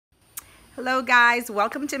Hello guys,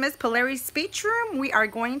 welcome to Miss Polari's Speech Room. We are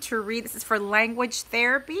going to read, this is for language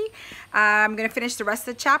therapy. I'm going to finish the rest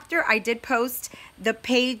of the chapter. I did post the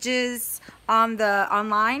pages on the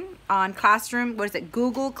online on Classroom, what is it,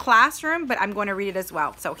 Google Classroom, but I'm going to read it as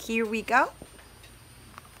well. So here we go.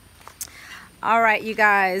 All right, you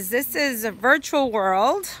guys, this is a virtual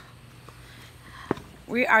world.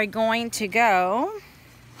 We are going to go,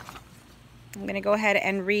 I'm going to go ahead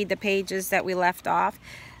and read the pages that we left off.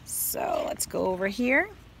 So let's go over here.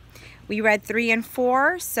 We read 3 and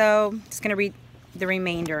 4, so I'm just going to read the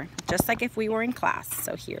remainder, just like if we were in class.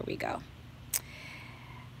 So here we go.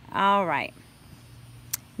 All right.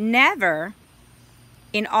 Never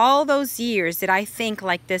in all those years did I think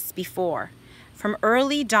like this before. From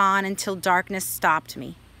early dawn until darkness stopped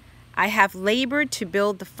me. I have labored to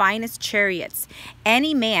build the finest chariots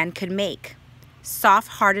any man could make.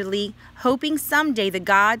 Soft-heartedly, hoping someday the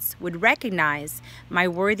gods would recognize my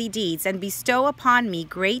worthy deeds and bestow upon me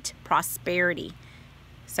great prosperity.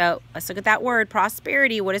 So let's look at that word,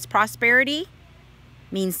 prosperity. What is prosperity?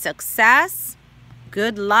 Means success,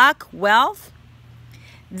 good luck, wealth.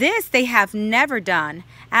 This they have never done.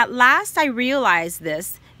 At last I realize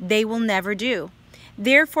this they will never do.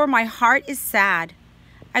 Therefore my heart is sad.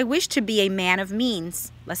 I wish to be a man of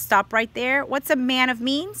means. Let's stop right there. What's a man of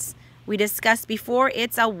means? We discussed before,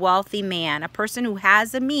 it's a wealthy man, a person who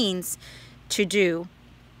has the means to do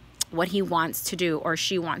what he wants to do or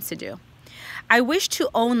she wants to do. I wish to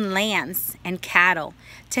own lands and cattle,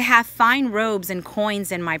 to have fine robes and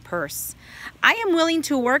coins in my purse. I am willing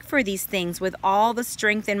to work for these things with all the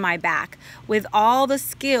strength in my back, with all the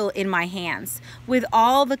skill in my hands, with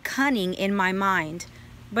all the cunning in my mind.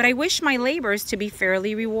 But I wish my labors to be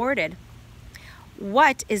fairly rewarded.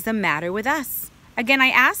 What is the matter with us? Again, I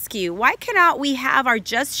ask you, why cannot we have our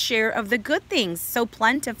just share of the good things so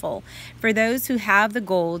plentiful for those who have the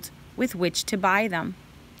gold with which to buy them?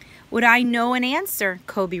 Would I know an answer?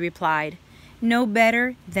 Kobe replied. No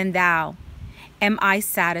better than thou. Am I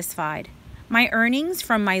satisfied? My earnings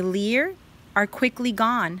from my lyre are quickly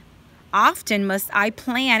gone. Often must I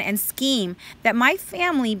plan and scheme that my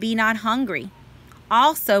family be not hungry.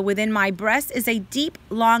 Also within my breast is a deep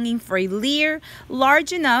longing for a lyre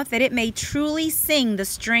large enough that it may truly sing the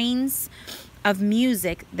strains of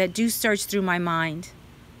music that do search through my mind.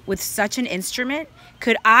 With such an instrument,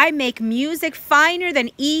 could I make music finer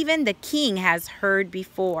than even the king has heard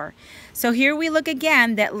before. So here we look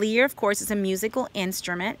again that lyre, of course, is a musical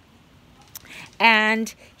instrument.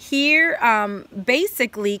 And here,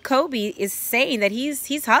 basically, Kobe is saying that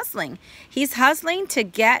he's hustling. He's hustling to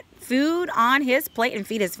get food on his plate and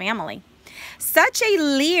feed his family. Such a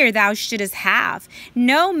lyre thou shouldest have.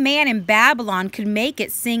 No man in Babylon could make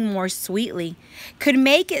it sing more sweetly. Could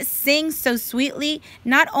make it sing so sweetly,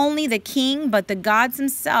 not only the king, but the gods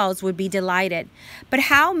themselves would be delighted. But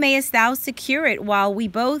how mayest thou secure it while we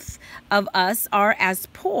both of us are as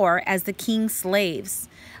poor as the king's slaves?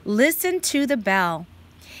 Listen to the bell.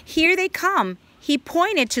 Here they come. He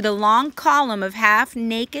pointed to the long column of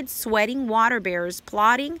half-naked, sweating water-bearers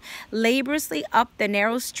plodding laboriously up the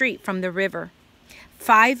narrow street from the river.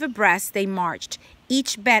 5 abreast they marched,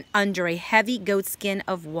 each bent under a heavy goatskin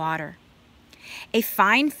of water. A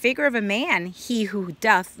fine figure of a man, he who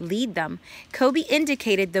doth lead them. Kobe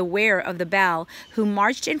indicated the wearer of the bell, who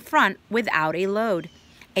marched in front without a load.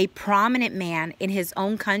 A prominent man in his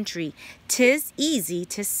own country, 'tis easy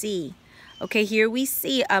to see. Okay, here we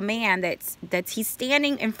see a man he's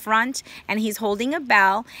standing in front and he's holding a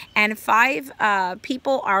bell, and 5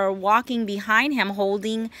 people are walking behind him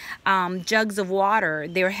holding jugs of water.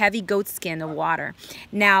 They're heavy goatskin of water.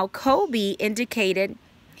 Now, Kobe indicated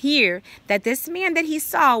here that this man that he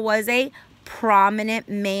saw was a prominent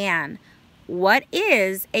man. What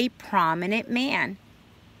is a prominent man?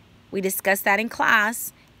 We discussed that in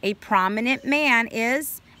class. A prominent man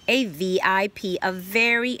is a VIP, a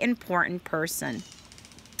very important person.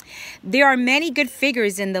 There are many good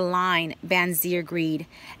figures in the line, Banzir agreed.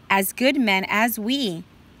 As good men as we.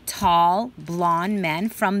 Tall, blonde men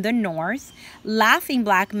from the north, laughing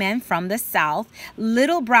black men from the south,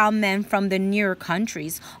 little brown men from the nearer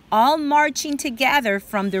countries, all marching together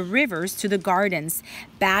from the rivers to the gardens,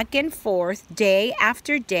 back and forth, day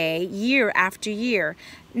after day, year after year,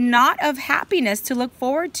 not of happiness to look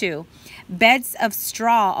forward to, beds of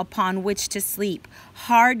straw upon which to sleep,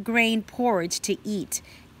 hard-grained porridge to eat.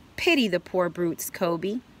 Pity the poor brutes,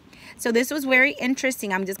 Kobe. So this was very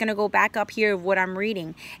interesting. I'm just going to go back up here of what I'm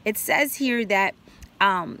reading. It says here that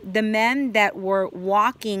the men that were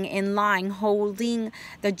walking in line holding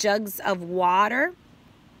the jugs of water,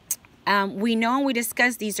 We know and we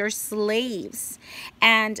discuss these are slaves,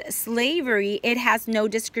 and slavery, it has no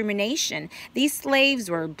discrimination. These slaves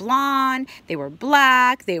were blonde, they were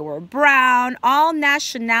black, they were brown, all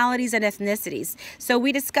nationalities and ethnicities. So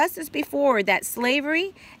we discussed this before, that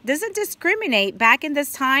slavery doesn't discriminate. Back in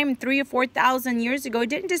this time, 3,000 or 4,000 years ago, it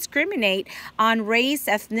didn't discriminate on race,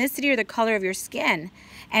 ethnicity, or the color of your skin.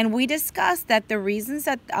 And we discussed that the reasons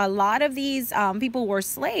that a lot of these people were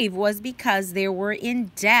slave was because they were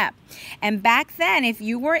in debt. And back then, if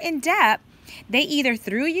you were in debt, they either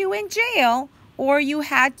threw you in jail or you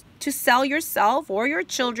had to sell yourself or your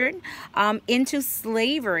children into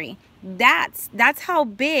slavery. That's how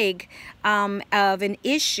big of an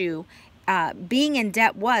issue being in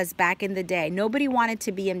debt was back in the day. Nobody wanted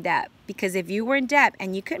to be in debt, because if you were in debt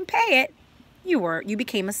and you couldn't pay it, you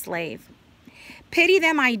became a slave. Pity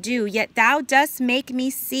them I do, yet thou dost make me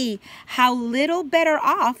see how little better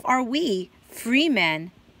off are we, free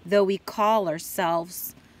men, though we call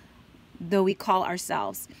ourselves.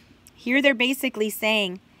 Here they're basically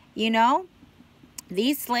saying, you know,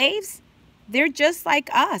 these slaves, they're just like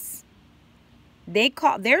us.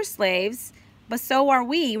 They're slaves, but so are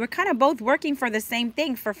we. We're kind of both working for the same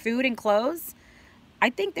thing, for food and clothes. I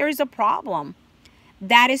think there's a problem.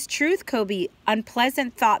 That is truth, Kobe,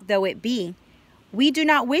 unpleasant thought though it be. We do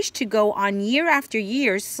not wish to go on year after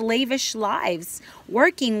year slavish lives,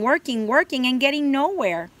 working, and getting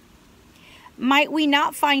nowhere. Might we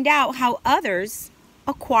not find out how others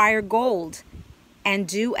acquire gold and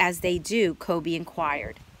do as they do? Kobe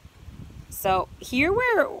inquired. So here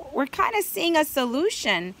we're kind of seeing a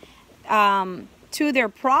solution to their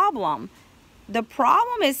problem. The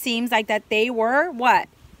problem, it seems like, that they were what?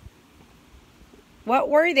 What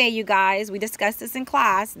were they, you guys? We discussed this in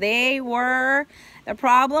class. The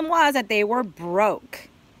problem was that they were broke.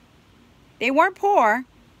 They weren't poor.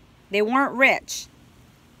 They weren't rich.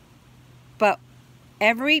 But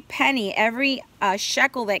every penny, every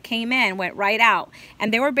shekel that came in went right out.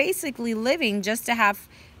 And they were basically living just to have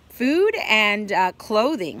food and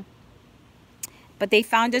clothing. But they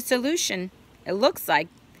found a solution. It looks like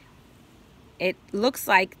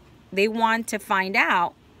they want to find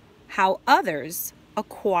out how others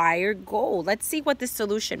acquire gold. Let's see what the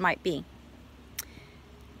solution might be.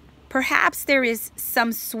 Perhaps there is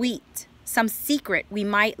some secret we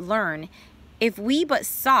might learn if we but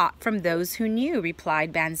sought from those who knew,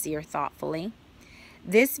 replied Banzir thoughtfully.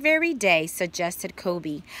 This very day, suggested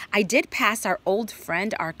Kobe, I did pass our old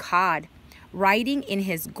friend Arkad, riding in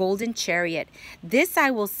his golden chariot. This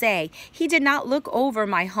I will say, he did not look over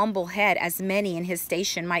my humble head as many in his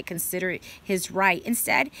station might consider his right.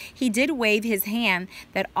 Instead, he did wave his hand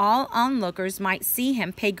that all onlookers might see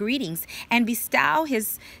him, pay greetings, and bestow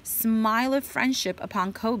his smile of friendship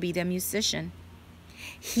upon Kobe the musician.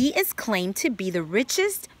 He is claimed to be the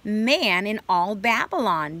richest man in all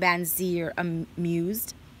Babylon, Banzir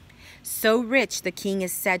mused. So rich, the king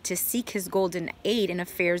is said to seek his golden aid in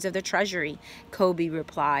affairs of the treasury, Kobe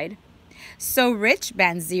replied. So rich,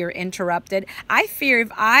 Banzir interrupted, I fear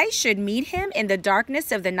if I should meet him in the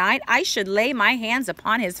darkness of the night, I should lay my hands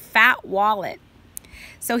upon his fat wallet.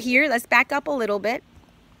 So here, let's back up a little bit.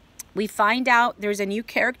 We find out there's a new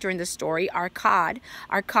character in the story, Arkad.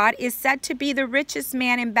 Arkad is said to be the richest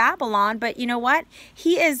man in Babylon, but you know what?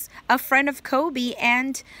 He is a friend of Kobe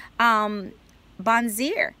and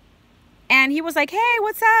Banzir. And he was like, hey,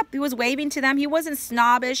 what's up? He was waving to them. He wasn't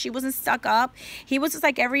snobbish. He wasn't stuck up. He was just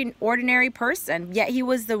like every ordinary person. Yet he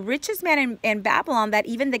was the richest man in Babylon that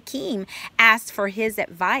even the king asked for his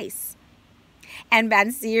advice. And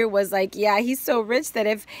Banzir was like, yeah, he's so rich that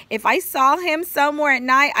if I saw him somewhere at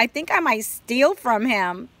night, I think I might steal from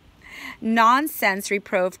him. Nonsense,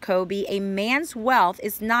 reproved Kobe. A man's wealth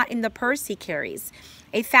is not in the purse he carries.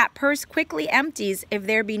 A fat purse quickly empties if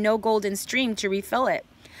there be no golden stream to refill it.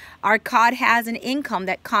 Arkad has an income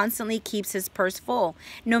that constantly keeps his purse full,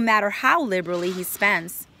 no matter how liberally he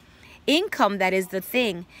spends. Income, that is the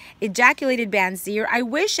thing, ejaculated Banzir. I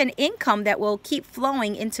wish an income that will keep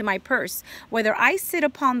flowing into my purse, whether I sit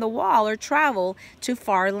upon the wall or travel to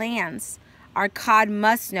far lands. Arkad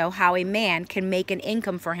must know how a man can make an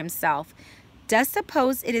income for himself. Dost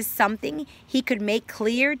suppose it is something he could make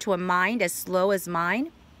clear to a mind as slow as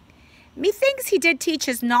mine? Methinks he did teach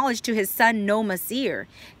his knowledge to his son Nomazir,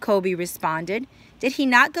 Kobe responded. Did he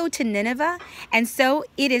not go to Nineveh? And so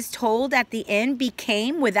it is told at the end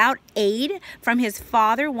became without aid from his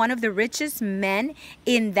father one of the richest men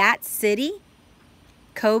in that city?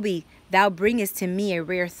 Kobe, thou bringest to me a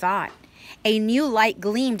rare thought. A new light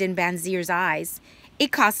gleamed in Banzir's eyes.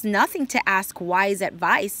 It cost nothing to ask wise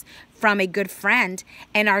advice from a good friend,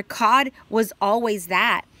 and Arkad was always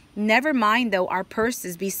that. Never mind though our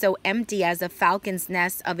purses be so empty as a falcon's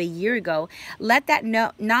nest of a year ago. Let that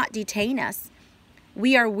not detain us.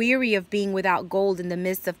 We are weary of being without gold in the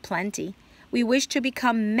midst of plenty. We wish to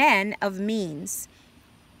become men of means.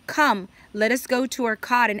 Come, let us go to our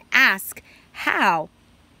cot and ask how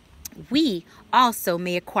we also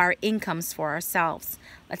may acquire incomes for ourselves.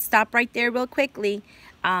 Let's stop right there real quickly.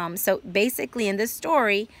 So basically in this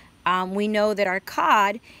story, we know that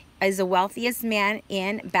Akkad is the wealthiest man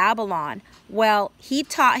in Babylon. Well, he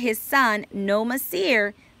taught his son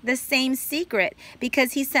Nomasir the same secret,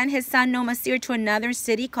 because he sent his son Nomasir to another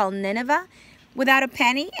city called Nineveh without a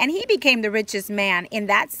penny, and he became the richest man in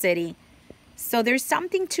that city. So there's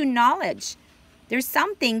something to knowledge. There's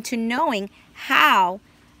something to knowing how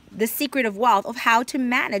the secret of wealth, of how to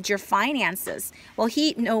manage your finances. Well,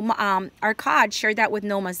 Akkad shared that with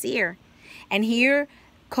Nomasir. And here,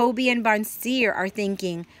 Kobe and Bansir are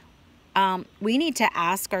thinking, we need to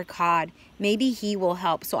ask Akkad. Maybe he will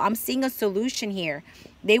help. So I'm seeing a solution here.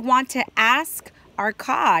 They want to ask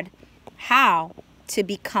Akkad how to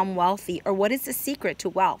become wealthy, or what is the secret to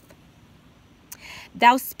wealth.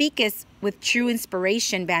 Thou speakest with true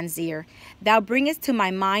inspiration, Bansir. Thou bringest to my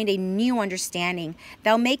mind a new understanding.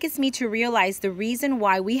 Thou makest me to realize the reason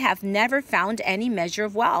why we have never found any measure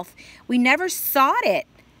of wealth. We never sought it.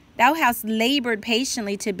 Thou hast labored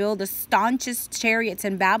patiently to build the staunchest chariots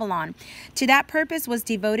in Babylon. To that purpose was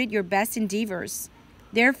devoted your best endeavors.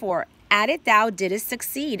 Therefore, at it thou didst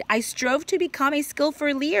succeed. I strove to become a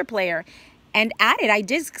skillful lyre player, and at it I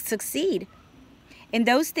did succeed. In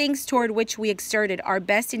those things toward which we exerted our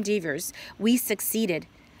best endeavors, we succeeded.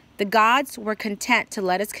 The gods were content to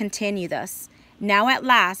let us continue thus. Now at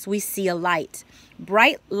last we see a light,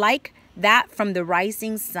 bright like that from the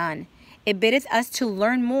rising sun. It biddeth us to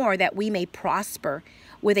learn more that we may prosper.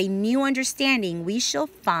 With a new understanding we shall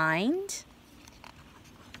find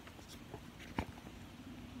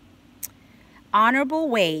honorable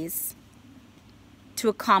ways to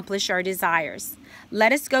accomplish our desires.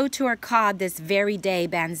 Let us go to Akkad this very day,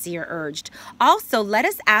 Bansir urged. Also, let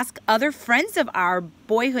us ask other friends of our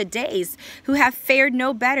boyhood days who have fared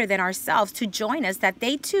no better than ourselves to join us, that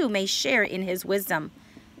they too may share in his wisdom.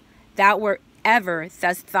 Thou wert ever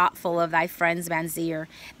thus thoughtful of thy friends, Bansir.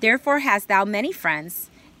 Therefore hast thou many friends.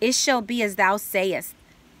 It shall be as thou sayest.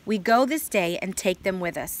 We go this day and take them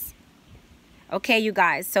with us. Okay, you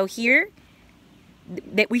guys, so here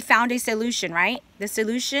that we found a solution, right? The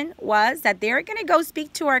solution was that they're going to go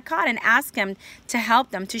speak to Akkad and ask him to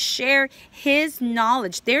help them, to share his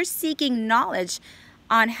knowledge. They're seeking knowledge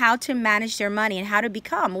on how to manage their money and how to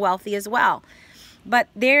become wealthy as well. But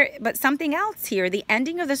something else here, the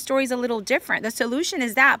ending of the story is a little different. The solution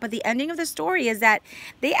is that, but the ending of the story is that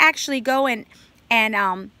they actually go and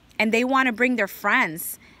they want to bring their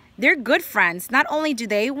friends. They're good friends. Not only do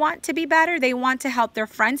they want to be better, they want to help their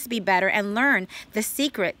friends be better and learn the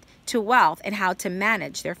secret to wealth and how to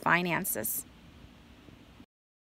manage their finances.